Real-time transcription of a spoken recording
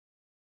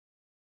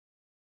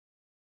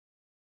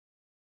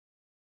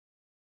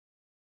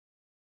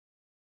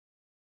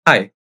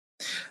Hi,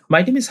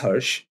 my name is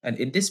Harsh, and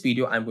in this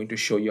video, I'm going to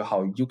show you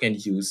how you can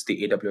use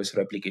the AWS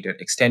Replicator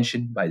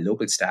extension by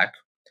LocalStack.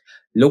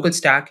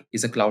 LocalStack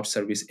is a cloud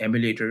service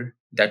emulator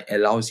that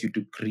allows you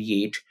to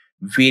create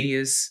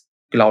various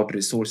cloud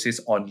resources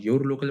on your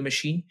local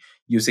machine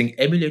using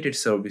emulated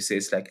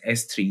services like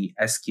S3,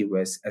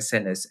 SQS,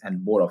 SNS,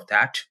 and more of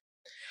that.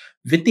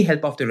 With the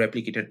help of the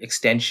Replicator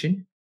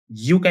extension,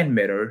 you can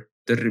mirror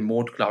the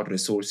remote cloud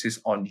resources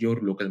on your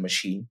local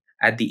machine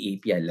at the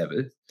API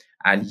level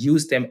and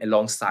use them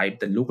alongside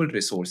the local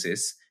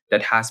resources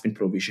that has been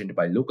provisioned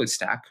by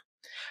LocalStack.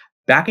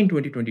 Back in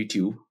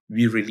 2022,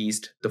 we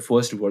released the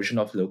first version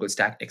of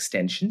LocalStack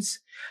extensions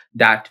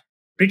that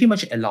pretty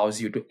much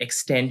allows you to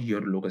extend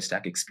your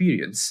LocalStack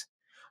experience.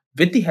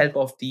 With the help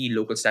of the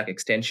LocalStack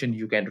extension,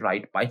 you can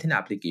write Python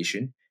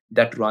application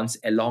that runs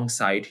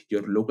alongside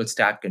your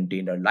LocalStack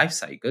container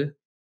lifecycle.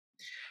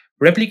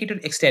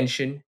 Replicator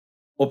extension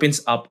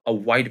opens up a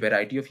wide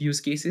variety of use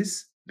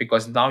cases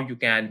because now you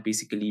can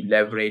basically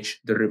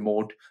leverage the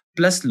remote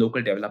plus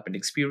local development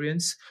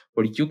experience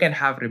where you can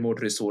have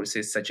remote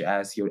resources such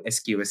as your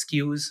SQS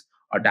queues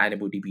or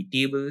DynamoDB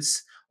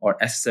tables or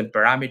SSM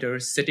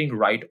parameters sitting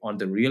right on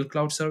the real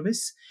cloud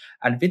service.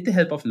 And with the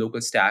help of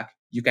LocalStack,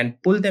 you can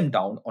pull them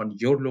down on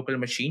your local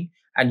machine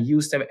and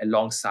use them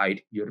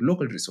alongside your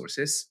local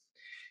resources.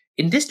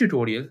 In this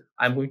tutorial,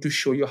 I'm going to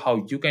show you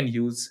how you can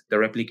use the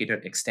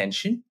replicator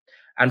extension.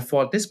 And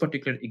for this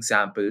particular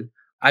example,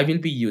 I will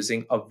be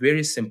using a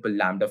very simple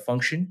Lambda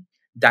function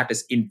that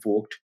is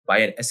invoked by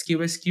an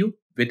SQS queue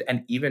with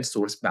an event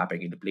source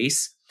mapping in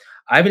place.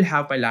 I will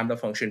have my Lambda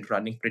function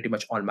running pretty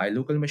much on my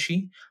local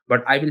machine,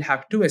 but I will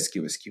have two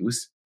SQS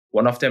queues,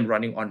 one of them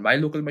running on my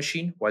local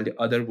machine, while the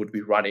other would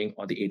be running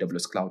on the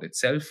AWS cloud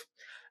itself.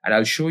 And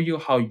I'll show you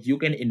how you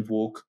can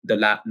invoke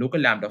the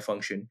local Lambda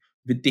function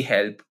with the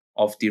help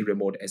of the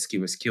remote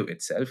SQS queue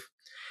itself.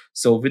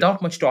 So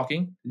without much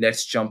talking,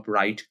 let's jump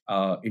right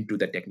into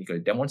the technical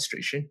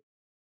demonstration.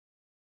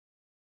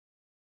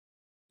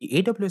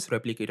 The AWS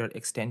Replicator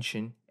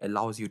extension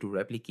allows you to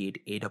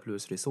replicate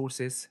AWS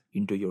resources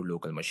into your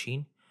local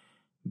machine.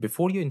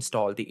 Before you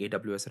install the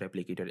AWS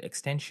Replicator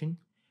extension,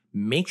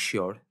 make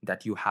sure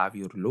that you have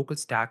your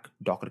LocalStack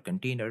Docker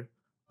container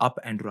up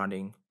and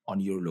running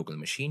on your local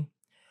machine.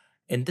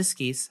 In this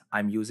case,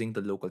 I'm using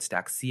the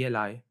LocalStack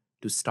CLI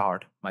to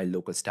start my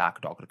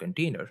LocalStack Docker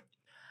container.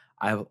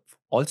 I've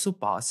also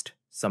passed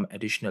some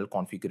additional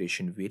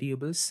configuration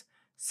variables,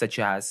 such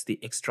as the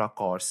extra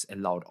cores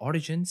allowed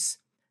origins,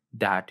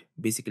 that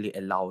basically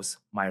allows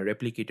my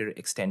replicator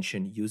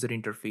extension user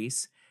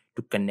interface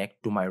to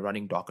connect to my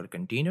running Docker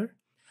container,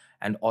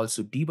 and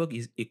also debug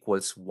is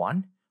equals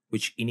 1,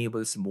 which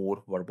enables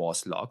more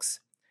verbose logs.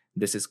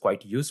 This is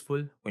quite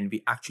useful when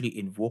we actually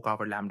invoke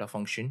our Lambda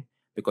function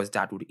because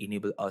that would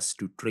enable us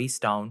to trace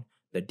down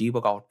the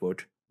debug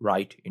output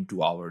right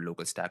into our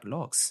local stack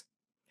logs.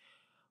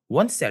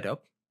 Once set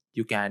up,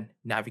 you can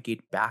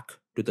navigate back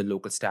to the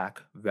LocalStack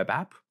web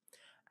app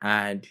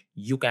and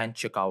you can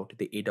check out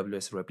the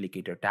AWS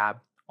Replicator tab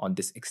on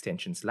this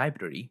extensions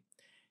library.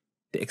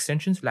 The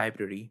extensions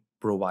library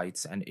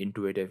provides an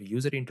intuitive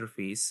user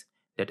interface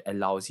that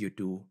allows you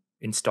to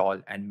install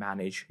and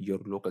manage your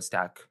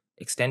LocalStack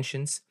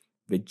extensions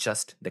with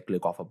just the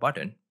click of a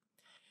button.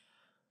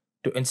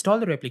 To install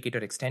the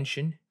Replicator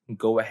extension,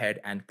 go ahead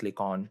and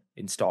click on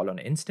Install on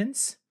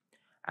Instance,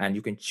 and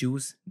you can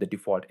choose the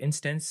default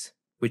instance,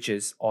 which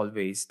is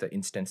always the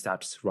instance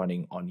that's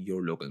running on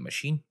your local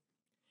machine.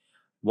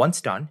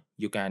 Once done,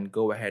 you can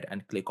go ahead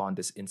and click on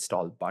this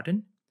Install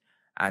button,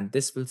 and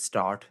this will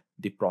start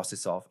the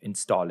process of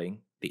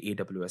installing the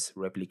AWS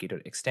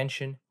Replicator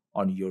extension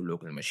on your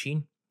local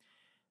machine.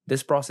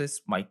 This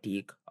process might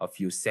take a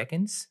few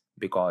seconds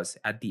because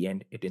at the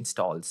end it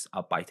installs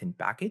a Python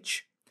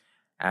package,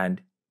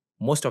 and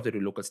most of the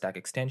local stack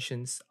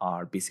extensions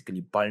are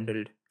basically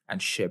bundled and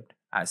shipped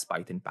as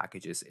Python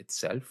packages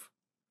itself.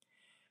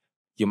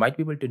 You might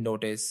be able to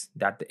notice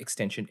that the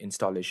extension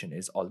installation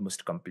is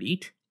almost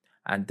complete,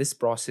 and this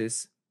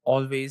process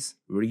always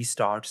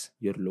restarts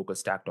your local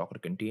stack Docker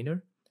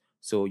container.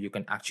 So you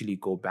can actually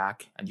go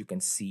back and you can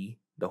see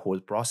the whole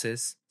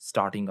process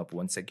starting up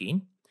once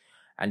again.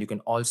 And you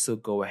can also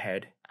go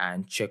ahead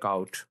and check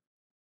out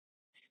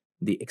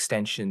the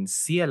extension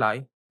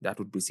CLI that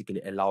would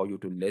basically allow you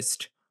to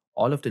list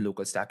all of the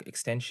local stack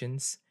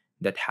extensions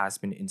that has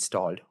been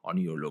installed on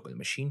your local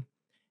machine.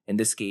 In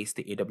this case,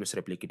 the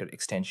AWS Replicator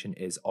extension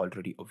is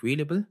already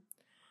available.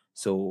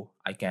 So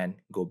I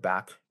can go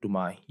back to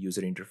my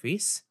user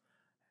interface,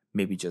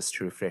 maybe just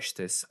refresh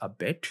this a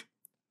bit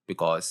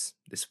because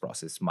this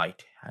process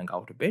might hang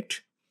out a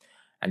bit.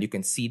 And you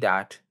can see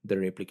that the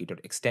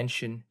Replicator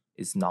extension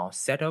is now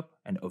set up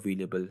and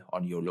available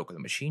on your local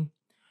machine.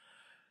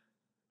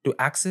 To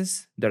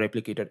access the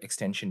Replicator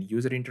extension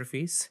user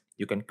interface,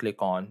 you can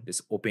click on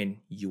this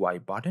Open UI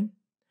button,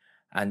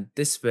 and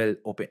this will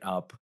open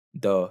up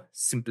the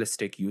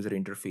simplistic user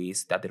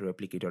interface that the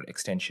Replicator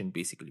extension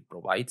basically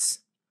provides.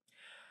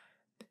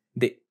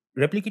 The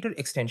Replicator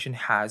extension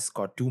has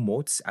got two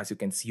modes, as you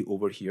can see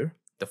over here.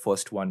 The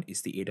first one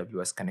is the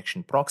AWS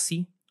connection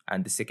proxy,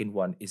 and the second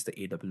one is the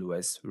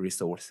AWS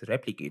Resource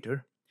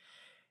Replicator.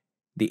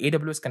 The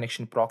AWS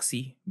connection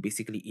proxy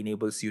basically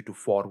enables you to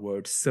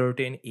forward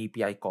certain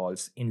API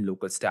calls in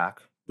LocalStack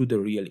to the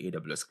real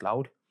AWS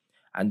cloud.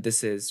 And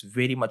this is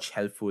very much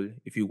helpful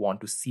if you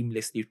want to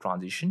seamlessly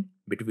transition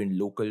between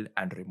local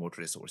and remote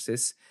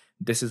resources.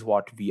 This is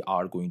what we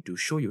are going to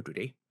show you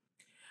today.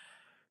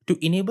 To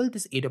enable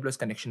this AWS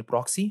connection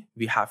proxy,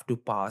 we have to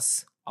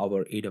pass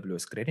our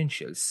AWS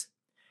credentials.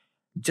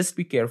 Just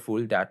be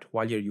careful that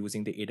while you're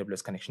using the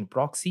AWS connection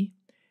proxy,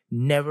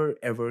 never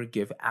ever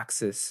give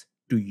access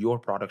to your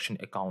production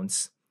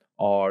accounts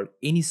or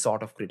any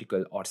sort of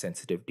critical or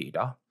sensitive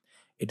data.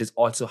 It is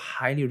also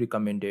highly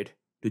recommended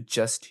to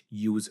just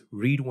use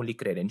read-only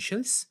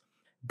credentials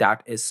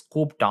that is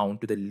scoped down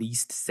to the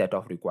least set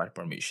of required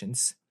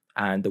permissions.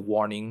 And the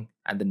warning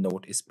and the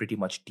note is pretty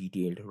much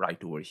detailed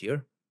right over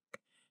here.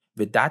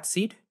 With that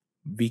said,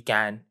 we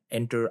can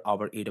enter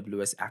our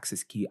AWS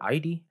access key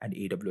ID and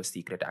AWS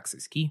secret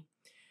access key.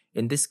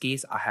 In this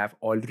case, I have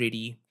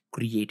already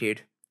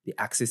created the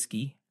access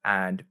key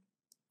and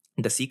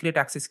the secret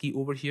access key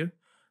over here.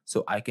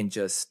 So I can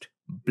just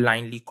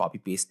blindly copy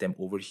paste them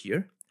over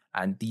here.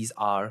 And these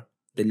are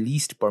the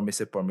least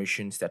permissive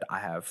permissions that I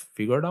have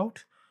figured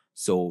out.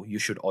 So you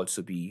should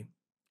also be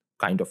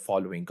kind of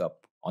following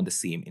up on the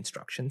same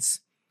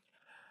instructions.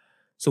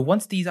 So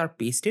once these are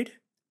pasted,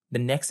 the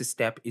next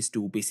step is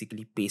to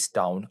basically paste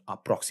down a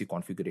proxy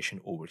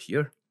configuration over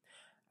here.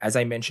 As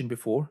I mentioned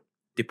before,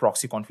 the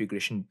proxy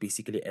configuration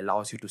basically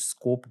allows you to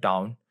scope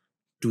down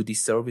to the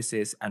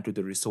services and to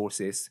the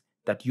resources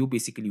that you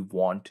basically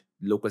want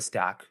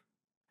LocalStack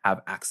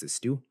have access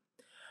to.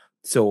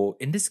 So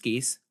in this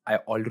case, I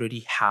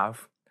already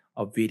have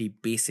a very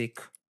basic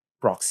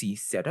proxy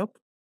setup,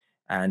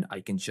 and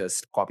I can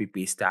just copy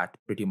paste that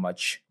pretty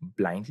much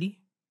blindly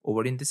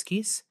over in this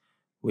case,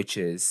 which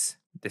is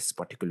this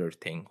particular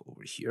thing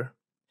over here.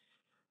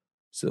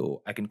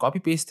 So I can copy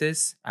paste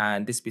this,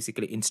 and this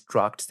basically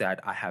instructs that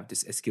I have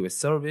this SQS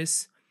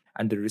service,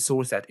 and the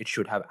resource that it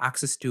should have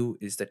access to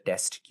is the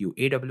test queue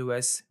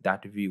AWS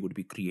that we would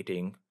be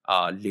creating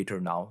later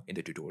now in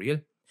the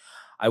tutorial.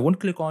 I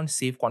won't click on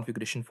save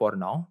configuration for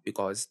now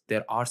because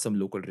there are some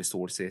local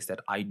resources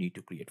that I need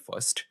to create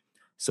first.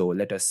 So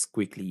let us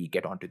quickly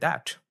get onto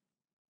that.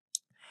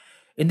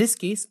 In this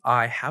case,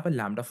 I have a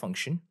Lambda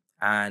function,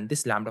 and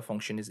this Lambda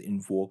function is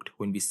invoked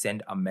when we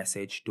send a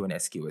message to an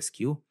SQS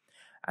queue.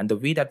 And the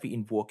way that we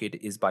invoke it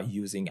is by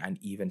using an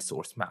event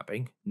source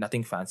mapping.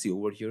 Nothing fancy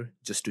over here,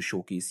 just to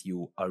showcase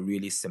you a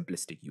really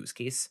simplistic use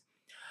case.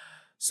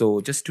 So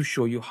just to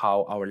show you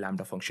how our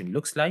Lambda function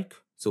looks like.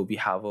 So we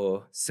have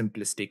a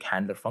simplistic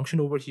handler function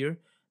over here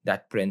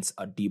that prints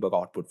a debug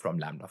output from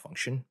Lambda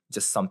function,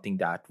 just something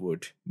that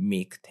would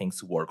make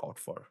things work out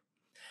for.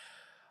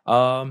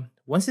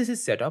 Once this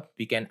is set up,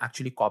 we can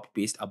actually copy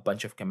paste a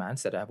bunch of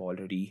commands that I've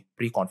already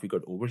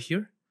pre-configured over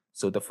here.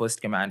 So the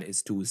first command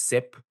is to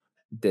zip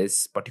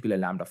this particular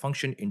Lambda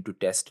function into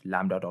test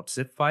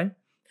lambda.zip file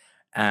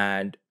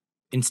and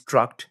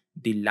instruct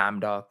the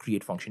Lambda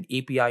create function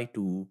API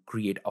to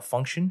create a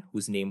function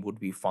whose name would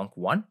be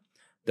func1.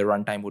 The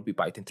runtime would be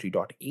Python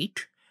 3.8.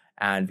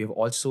 And we've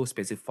also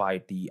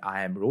specified the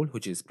IAM role,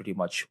 which is pretty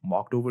much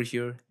mocked over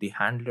here, the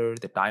handler,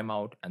 the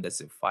timeout, and the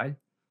zip file.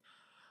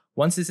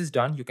 Once this is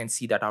done, you can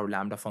see that our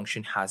Lambda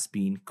function has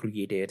been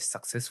created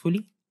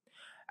successfully.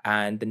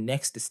 And the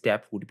next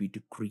step would be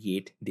to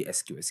create the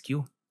SQS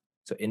queue.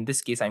 So in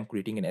this case, I'm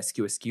creating an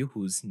SQS queue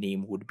whose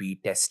name would be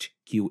test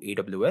queue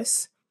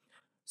AWS.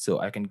 So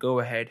I can go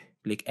ahead,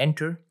 click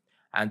enter,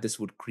 and this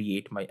would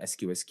create my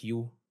SQS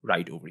queue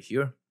right over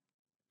here.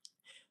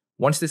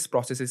 Once this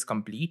process is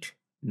complete,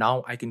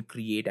 now I can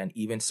create an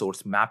event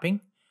source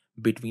mapping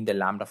between the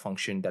Lambda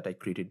function that I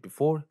created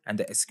before and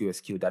the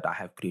SQS queue that I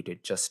have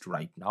created just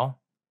right now.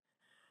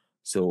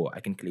 So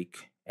I can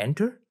click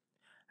enter,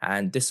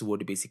 and this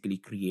would basically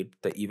create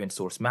the event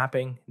source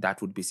mapping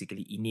that would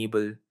basically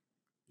enable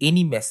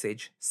any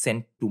message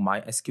sent to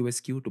my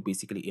SQS queue to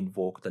basically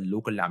invoke the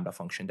local Lambda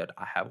function that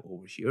I have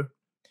over here.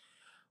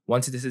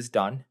 Once this is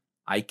done,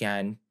 I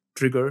can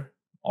trigger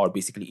or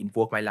basically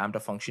invoke my Lambda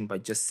function by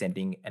just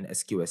sending an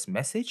SQS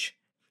message.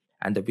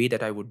 And the way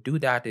that I would do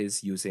that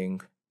is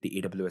using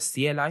the AWS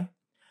CLI.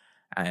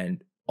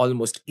 And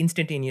almost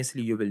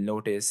instantaneously, you will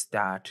notice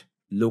that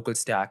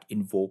LocalStack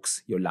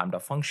invokes your Lambda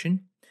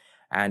function.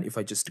 And if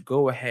I just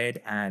go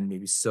ahead and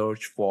maybe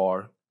search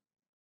for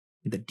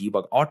the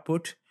debug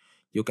output,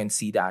 you can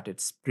see that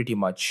it's pretty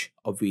much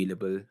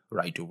available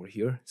right over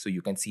here. So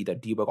you can see the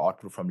debug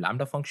output from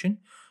Lambda function,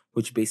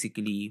 which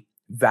basically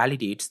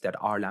validates that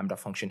our Lambda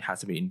function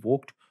has been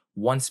invoked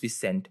once we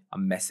send a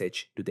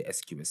message to the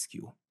SQS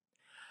queue.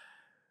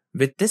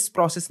 With this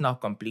process now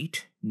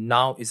complete,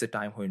 now is the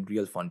time when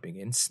real fun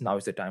begins. Now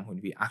is the time when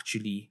we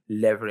actually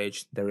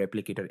leverage the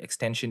replicator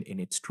extension in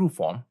its true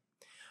form.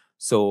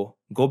 So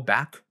go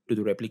back to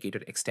the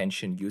replicator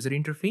extension user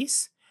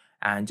interface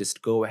and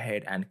just go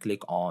ahead and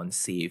click on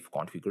Save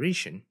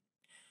Configuration.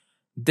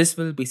 This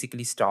will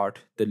basically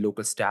start the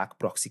LocalStack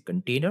proxy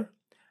container,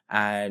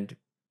 and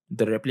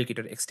the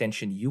replicator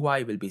extension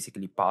UI will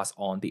basically pass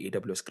on the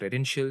AWS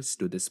credentials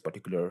to this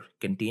particular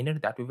container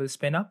that we will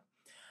spin up.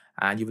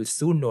 And you will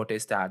soon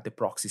notice that the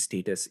proxy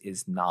status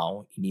is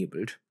now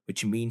enabled,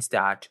 which means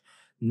that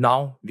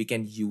now we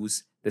can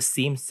use the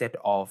same set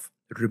of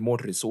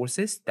remote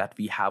resources that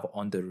we have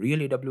on the real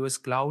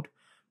AWS cloud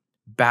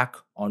back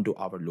onto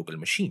our local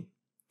machine.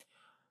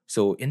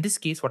 So in this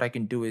case, what I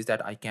can do is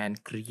that I can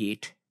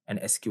create an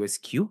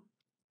SQS queue.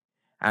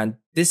 And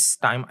this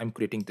time I'm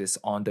creating this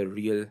on the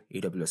real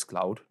AWS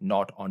cloud,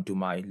 not onto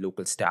my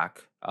local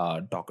stack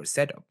Docker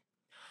setup.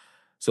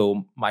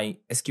 So my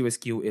SQS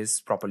queue is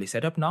properly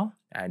set up now.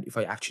 And if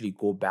I actually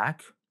go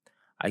back,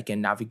 I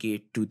can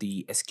navigate to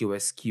the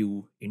SQS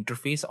queue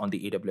interface on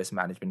the AWS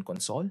Management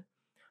Console.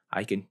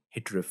 I can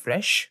hit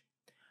refresh,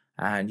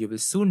 and you will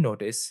soon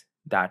notice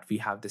that we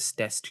have this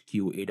test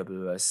queue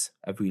AWS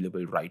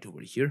available right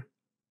over here.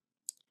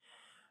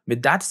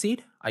 With that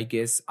said, I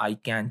guess I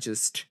can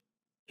just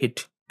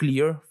hit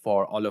clear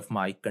for all of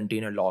my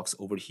container logs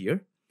over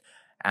here.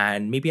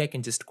 And maybe I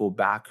can just go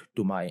back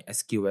to my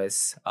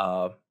SQS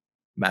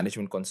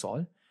management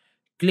console,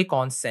 click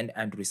on send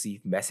and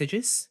receive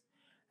messages.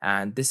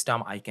 And this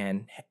time I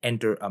can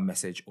enter a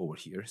message over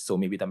here. So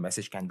maybe the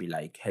message can be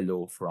like,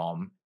 hello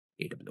from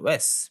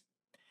AWS.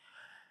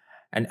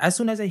 And as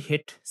soon as I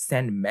hit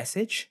send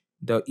message,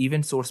 the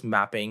event source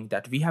mapping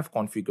that we have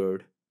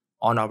configured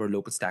on our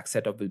local stack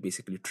setup will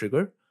basically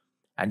trigger.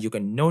 And you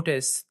can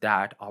notice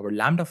that our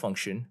Lambda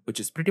function, which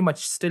is pretty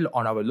much still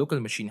on our local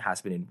machine,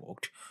 has been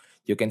invoked.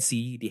 You can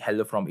see the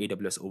hello from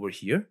AWS over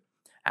here.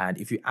 And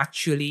if you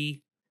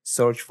actually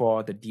search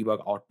for the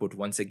debug output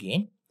once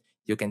again,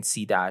 you can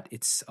see that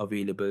it's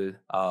available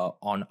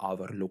on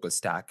our local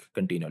stack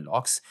container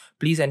logs.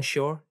 Please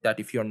ensure that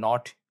if you're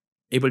not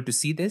able to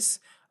see this,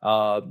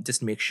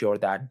 just make sure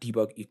that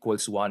debug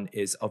equals 1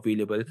 is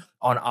available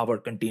on our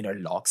container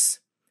logs.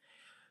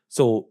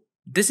 So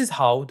this is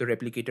how the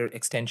replicator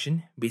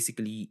extension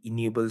basically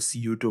enables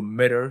you to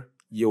mirror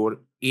your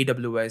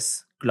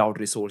AWS cloud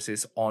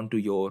resources onto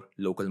your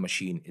local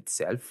machine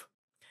itself.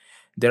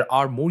 There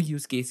are more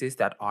use cases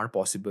that are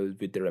possible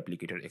with the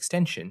replicator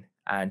extension.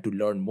 And to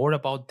learn more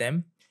about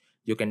them,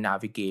 you can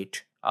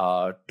navigate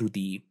to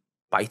the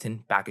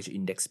Python package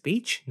index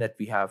page that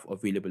we have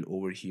available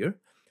over here.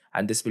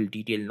 And this will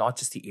detail not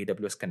just the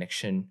AWS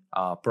connection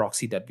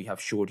proxy that we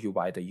have showed you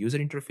via the user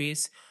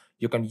interface.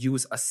 You can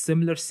use a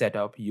similar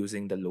setup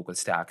using the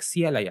LocalStack's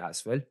CLI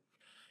as well.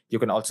 You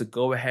can also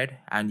go ahead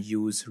and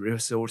use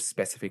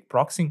resource-specific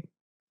proxying.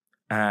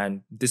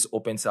 And this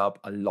opens up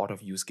a lot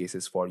of use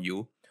cases for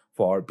you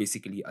for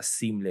basically a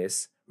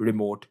seamless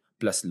remote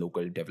plus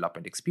local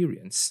development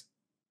experience.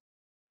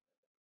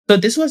 So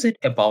this was it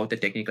about the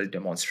technical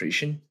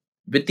demonstration.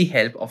 With the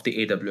help of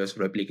the AWS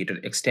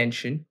Replicator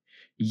extension,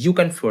 you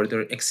can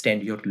further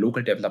extend your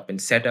local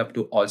development setup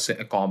to also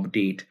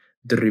accommodate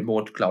the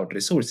remote cloud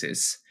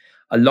resources.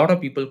 A lot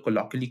of people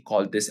colloquially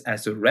call this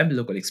as a REM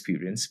local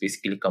experience,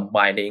 basically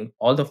combining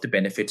all of the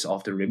benefits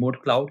of the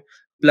remote cloud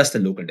plus the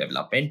local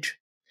development.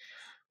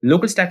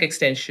 Local Stack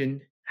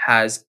extension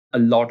has a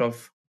lot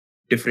of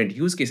different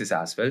use cases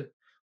as well.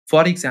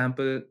 For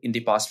example, in the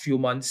past few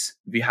months,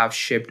 we have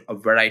shipped a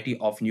variety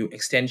of new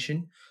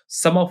extension,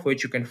 some of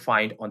which you can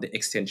find on the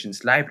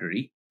extensions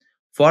library.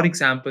 For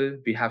example,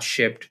 we have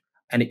shipped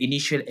an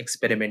initial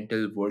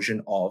experimental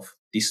version of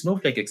the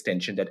Snowflake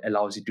extension that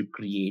allows you to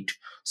create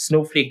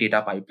Snowflake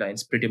data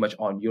pipelines pretty much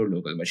on your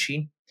local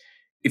machine.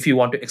 If you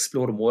want to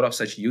explore more of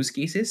such use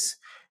cases,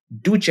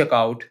 do check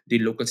out the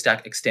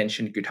LocalStack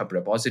extension GitHub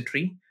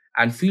repository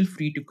and feel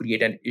free to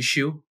create an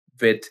issue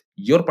with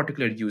your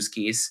particular use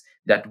case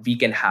that we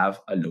can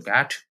have a look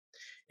at.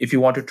 If you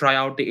want to try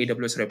out the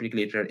AWS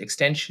Replicator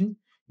extension,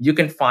 you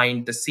can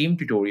find the same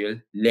tutorial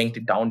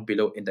linked down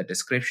below in the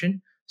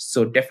description.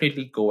 So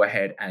definitely go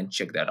ahead and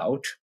check that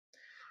out.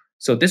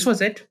 So this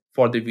was it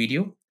for the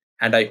video,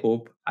 and I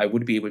hope I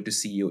would be able to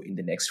see you in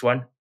the next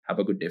one. Have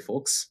a good day,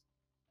 folks.